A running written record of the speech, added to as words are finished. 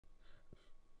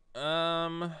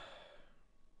I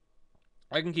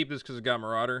can keep this because it got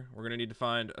Marauder. We're going to need to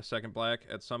find a second black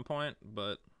at some point,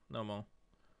 but no more.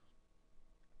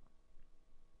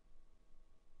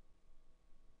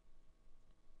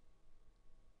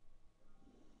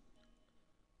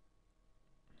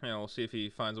 Yeah, we'll see if he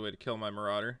finds a way to kill my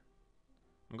Marauder.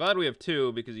 I'm glad we have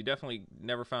two because he definitely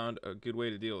never found a good way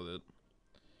to deal with it.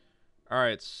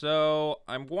 Alright, so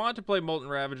I'm going to play Molten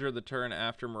Ravager the turn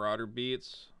after Marauder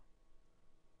beats.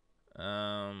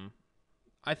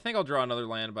 I think I'll draw another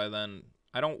land by then.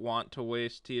 I don't want to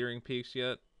waste Teetering Peaks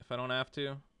yet if I don't have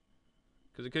to.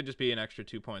 Because it could just be an extra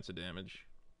 2 points of damage.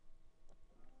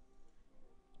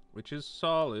 Which is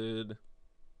solid.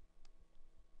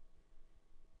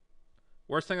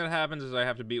 Worst thing that happens is I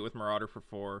have to beat with Marauder for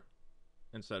 4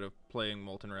 instead of playing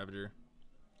Molten Ravager.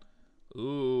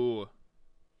 Ooh.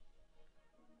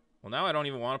 Well, now I don't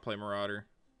even want to play Marauder.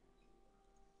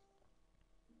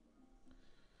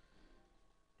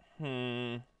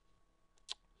 I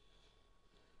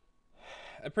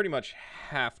pretty much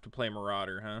have to play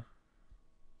Marauder, huh?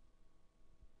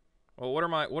 Well, what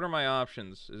are my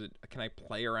options? Can I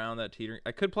play around that teetering?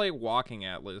 I could play Walking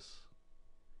Atlas.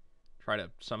 Try to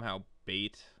somehow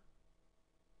bait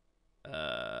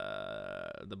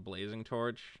the Blazing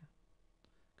Torch.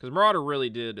 Because Marauder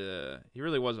really did, he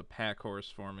really was a pack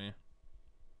horse for me.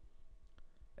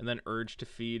 And then Urge to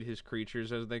feed his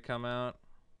creatures as they come out.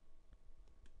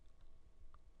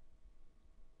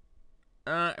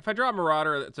 If I draw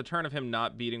Marauder, it's a turn of him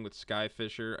not beating with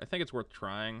Skyfisher. I think it's worth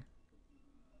trying.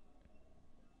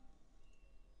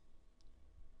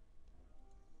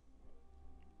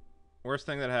 Worst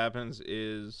thing that happens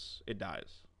is it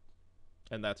dies.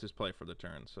 And that's his play for the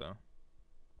turn, so.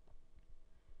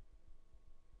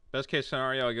 Best case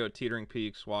scenario, I go Teetering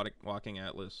Peaks, Walking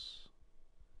Atlas.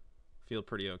 Feel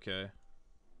pretty okay.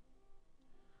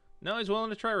 No, he's willing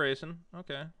to try racing.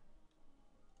 Okay.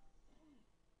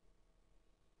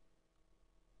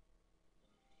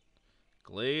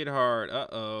 Gladeheart.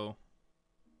 Uh-oh.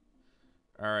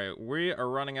 Alright, we are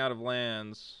running out of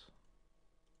lands.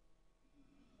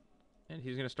 And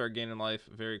he's going to start gaining life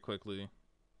very quickly.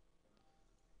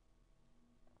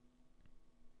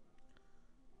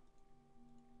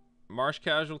 Marsh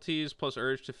Casualties plus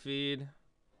Urge to Feed.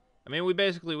 I mean, we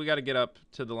got to get up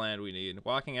to the land we need.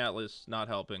 Walking Atlas not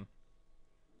helping.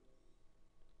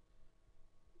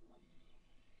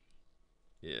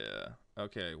 Yeah.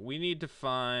 Okay, we need to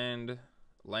find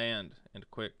land and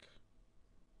quick.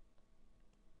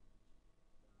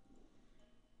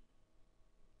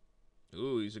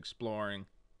 Ooh, he's exploring.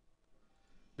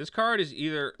 This card is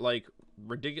either like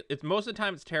ridiculous. It's most of the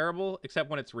time it's terrible, except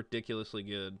when it's ridiculously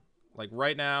good. Like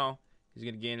right now, he's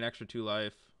gonna gain an extra 2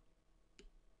 life.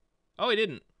 Oh, he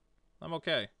didn't. I'm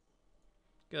okay.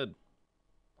 Good.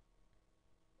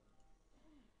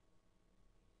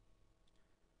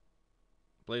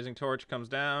 Blazing Torch comes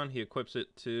down. He equips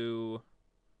it to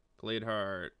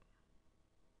Gladeheart.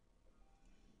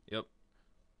 Yep.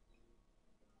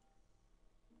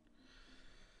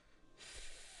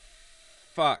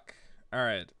 Fuck.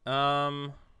 Alright.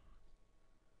 I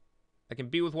can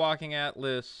beat with Walking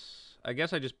Atlas. I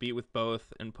guess I just beat with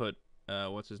both and put,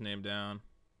 what's his name down.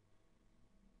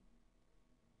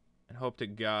 And hope to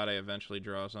God I eventually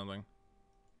draw something.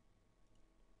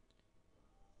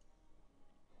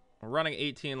 We're running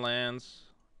 18 lands.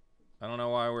 I don't know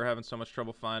why we're having so much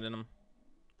trouble finding them.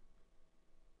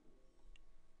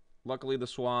 Luckily the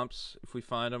swamps, if we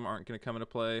find them, aren't going to come into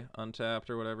play untapped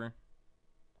or whatever.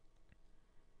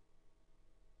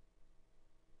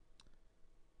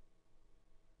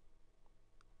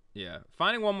 Yeah,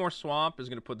 finding one more swamp is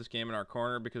going to put this game in our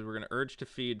corner because we're going to Urge to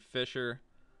Feed Fisher,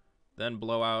 then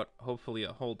blow out, hopefully,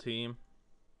 a whole team.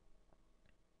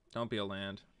 Don't be a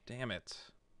land. Damn it.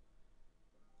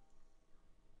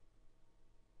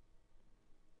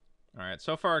 Alright,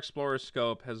 so far Explorer's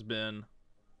Scope has been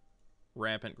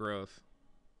rampant growth.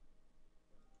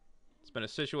 It's been a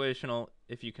situational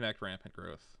if you connect rampant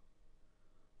growth.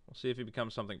 We'll see if he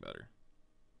becomes something better.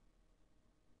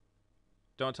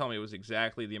 Don't tell me it was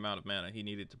exactly the amount of mana he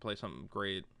needed to play something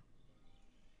great.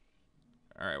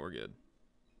 Alright, we're good.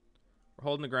 We're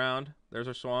holding the ground. There's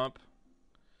our swamp.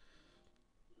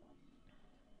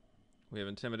 We have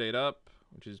Intimidate up,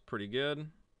 which is pretty good.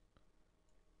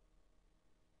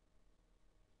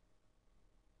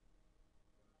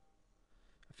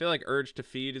 I feel like Urge to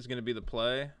Feed is going to be the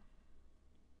play.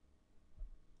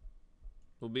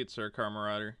 We'll beat Surkar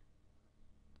Marauder.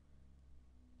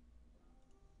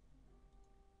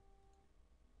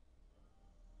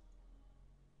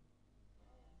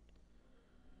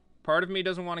 Part of me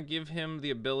doesn't want to give him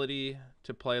the ability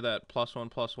to play that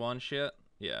 +1/+1 shit,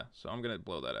 Yeah, so I'm going to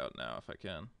blow that out now if I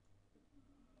can.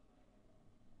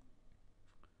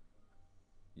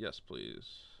 Yes, please.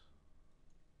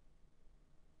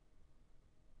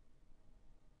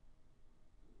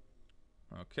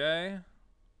 Okay.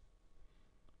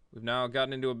 We've now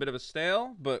gotten into a bit of a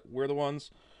stale, but we're the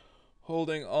ones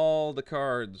holding all the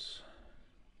cards.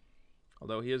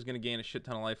 Although he is going to gain a shit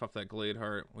ton of life off that Glade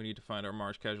Heart. We need to find our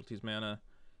Marsh Casualties mana,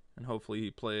 and hopefully he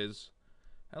plays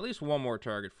at least one more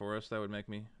target for us. That would make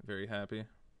me very happy.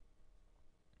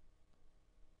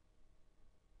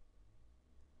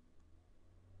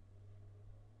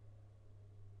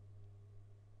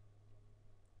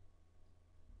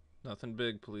 Nothing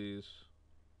big, please.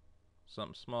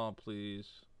 Something small, please.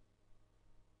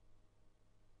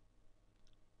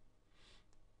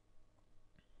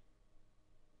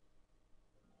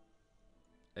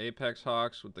 Apex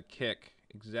Hawks with the kick.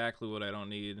 Exactly what I don't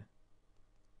need.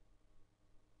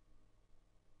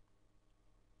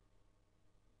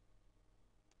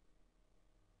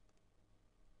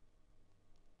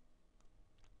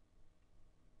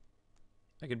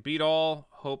 I can beat all.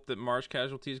 Hope that Marsh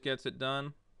Casualties gets it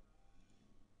done.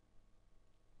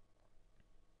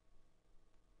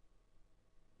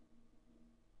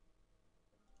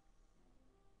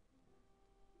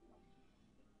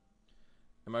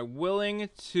 Am I willing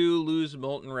to lose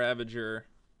Molten Ravager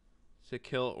to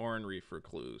kill Oran Reef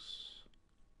Recluse?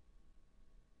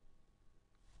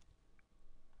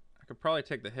 I could probably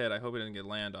take the hit. I hope he doesn't get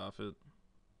land off it.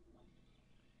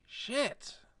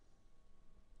 Shit!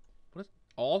 What an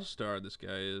all-star this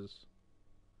guy is.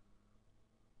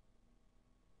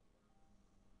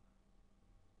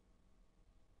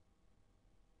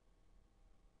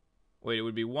 Wait, it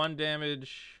would be 1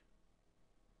 damage.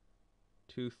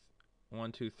 2,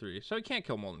 1, 2, 3. So he can't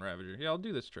kill Molten Ravager. Yeah, I'll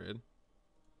do this trade.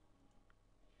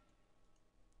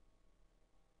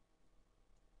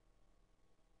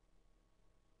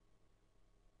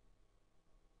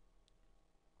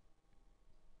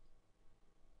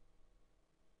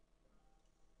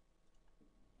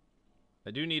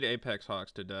 I do need Apex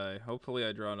Hawks to die. Hopefully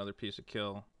I draw another piece of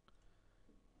kill.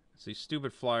 It's these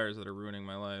stupid flyers that are ruining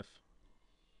my life.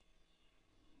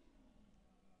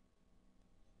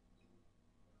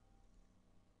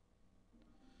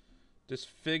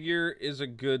 Disfigure is a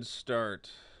good start.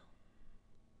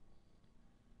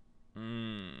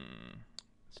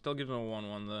 Still gives him a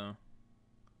 1-1 though.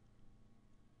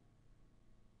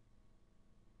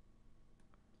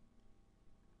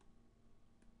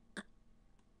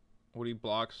 Would he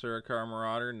block Surakar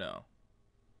Marauder? No.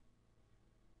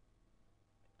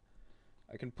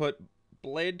 I can put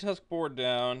Blade Tusk Board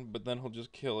down, but then he'll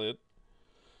just kill it.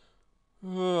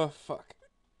 Oh, fuck.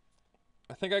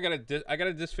 I think I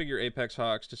gotta disfigure Apex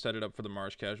Hawks to set it up for the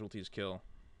Marsh Casualties kill.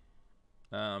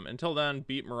 Until then,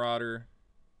 beat Marauder.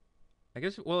 I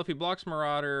guess, well, if he blocks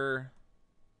Marauder,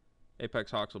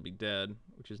 Apex Hawks will be dead,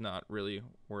 which is not really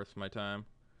worth my time.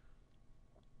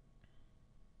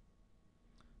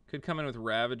 Could come in with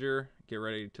Ravager, get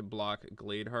ready to block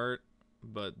Gladeheart,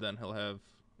 but then he'll have...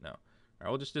 No. Alright,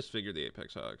 we'll just disfigure the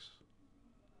Apex Hawks.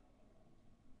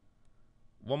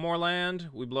 One more land,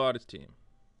 we blow out his team.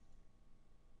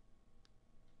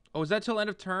 Oh, is that till end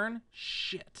of turn?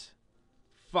 Shit.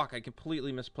 Fuck, I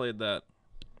completely misplayed that.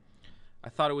 I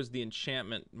thought it was the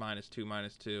enchantment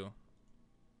 -2/-2.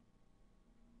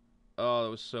 Oh, that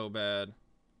was so bad.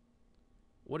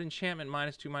 What enchantment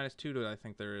 -2/-2 do I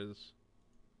think there is?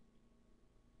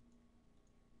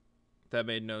 That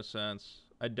made no sense.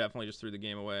 I definitely just threw the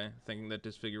game away, thinking that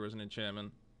Disfigure was an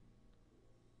enchantment.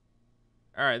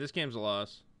 Alright, this game's a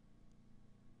loss.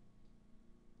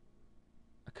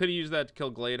 I could have used that to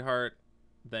kill Gladeheart,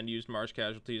 then used Marsh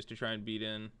Casualties to try and beat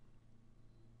in.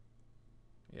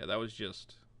 Yeah, that was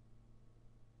just...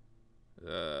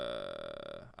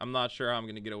 I'm not sure how I'm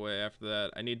going to get away after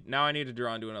that. Now I need to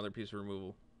draw into another piece of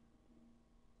removal.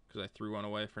 Because I threw one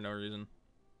away for no reason.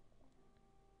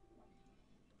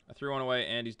 I threw one away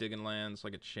and he's digging lands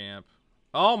like a champ.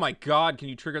 Oh my god, can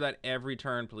you trigger that every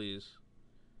turn, please?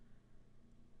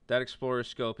 That Explorer's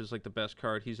Scope is like the best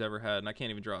card he's ever had, and I can't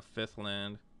even draw a 5th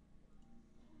land.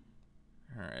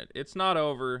 Alright, it's not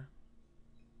over.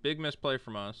 Big misplay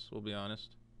from us, we'll be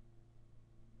honest.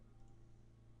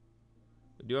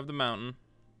 We do have the mountain.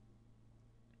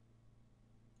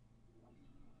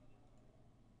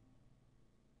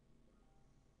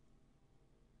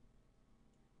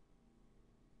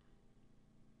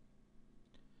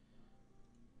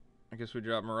 I guess we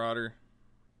drop Marauder.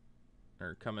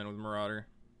 Or come in with Marauder.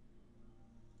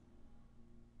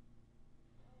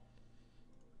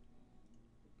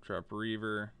 Drop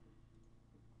Reaver.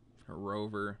 Or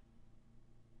Rover.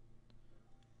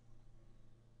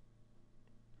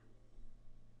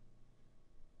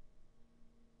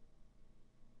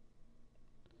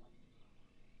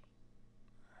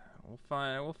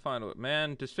 We'll find it.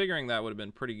 Man, disfiguring that would have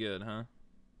been pretty good, huh?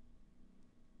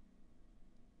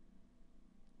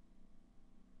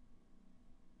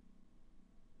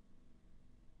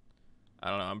 I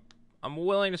don't know. I'm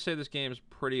willing to say this game's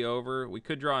pretty over. We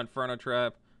could draw Inferno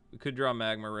Trap. We could draw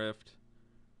Magma Rift.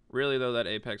 Really, though, that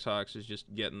Apex Hawks is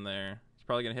just getting there. He's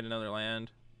probably going to hit another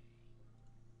land.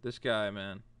 This guy,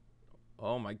 man.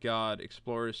 Oh, my God.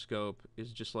 Explorer's Scope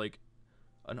is just like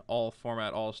an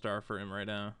all-format all-star for him right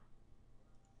now.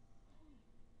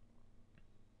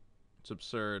 It's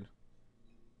absurd.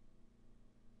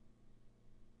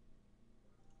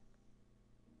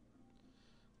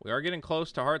 We are getting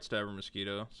close to Heartstabber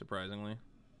Mosquito, surprisingly.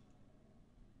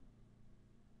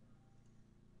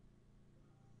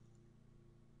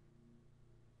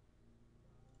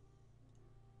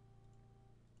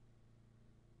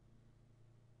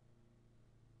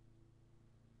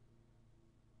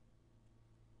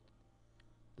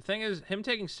 The thing is, him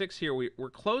taking 6 here, we're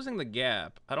closing the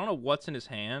gap. I don't know what's in his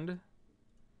hand.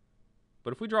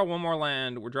 But if we draw one more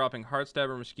land, we're dropping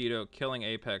Heartstabber Mosquito, killing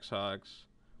Apex Hawks,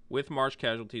 with Marsh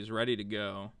Casualties ready to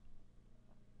go.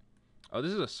 Oh,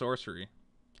 this is a sorcery.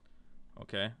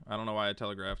 Okay, I don't know why I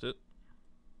telegraphed it.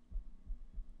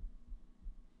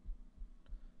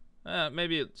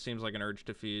 Maybe it seems like an urge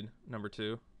to feed, number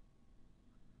 2.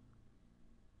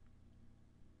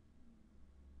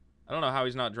 I don't know how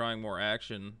he's not drawing more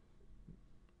action.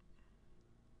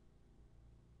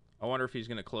 I wonder if he's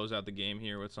going to close out the game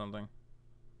here with something.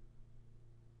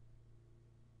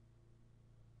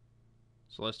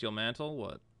 Celestial Mantle,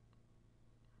 what?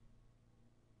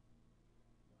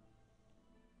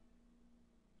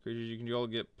 Creatures you control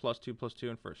get +2/+2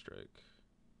 in first strike.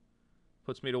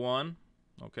 Puts me to 1.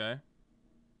 Okay.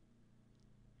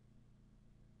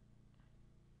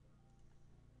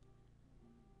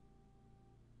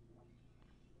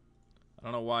 I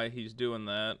don't know why he's doing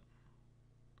that.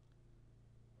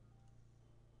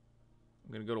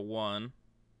 I'm going to go to 1.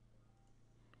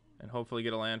 And hopefully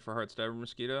get a land for Heartstabber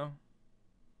Mosquito.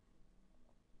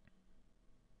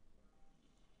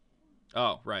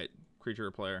 Oh, right. Creature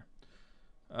or player.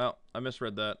 Oh, I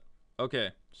misread that.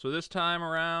 Okay, so this time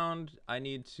around, I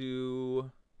need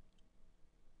to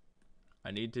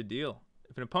deal.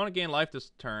 If an opponent gained life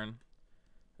this turn,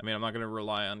 I mean, I'm not going to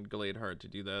rely on Gallade Heart to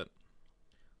do that.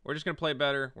 We're just going to play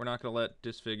better. We're not going to let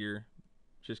Disfigure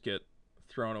just get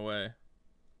thrown away.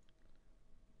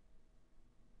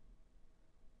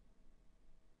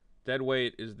 Dead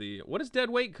weight is the... What does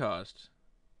dead weight cost?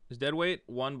 Is dead weight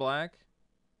 1 black?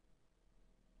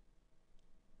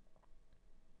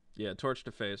 Yeah, torch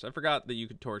to face. I forgot that you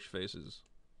could torch faces.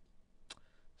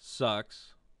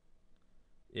 Sucks.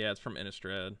 Yeah, it's from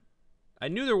Innistrad. I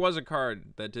knew there was a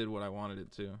card that did what I wanted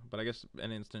it to, but I guess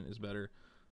an instant is better.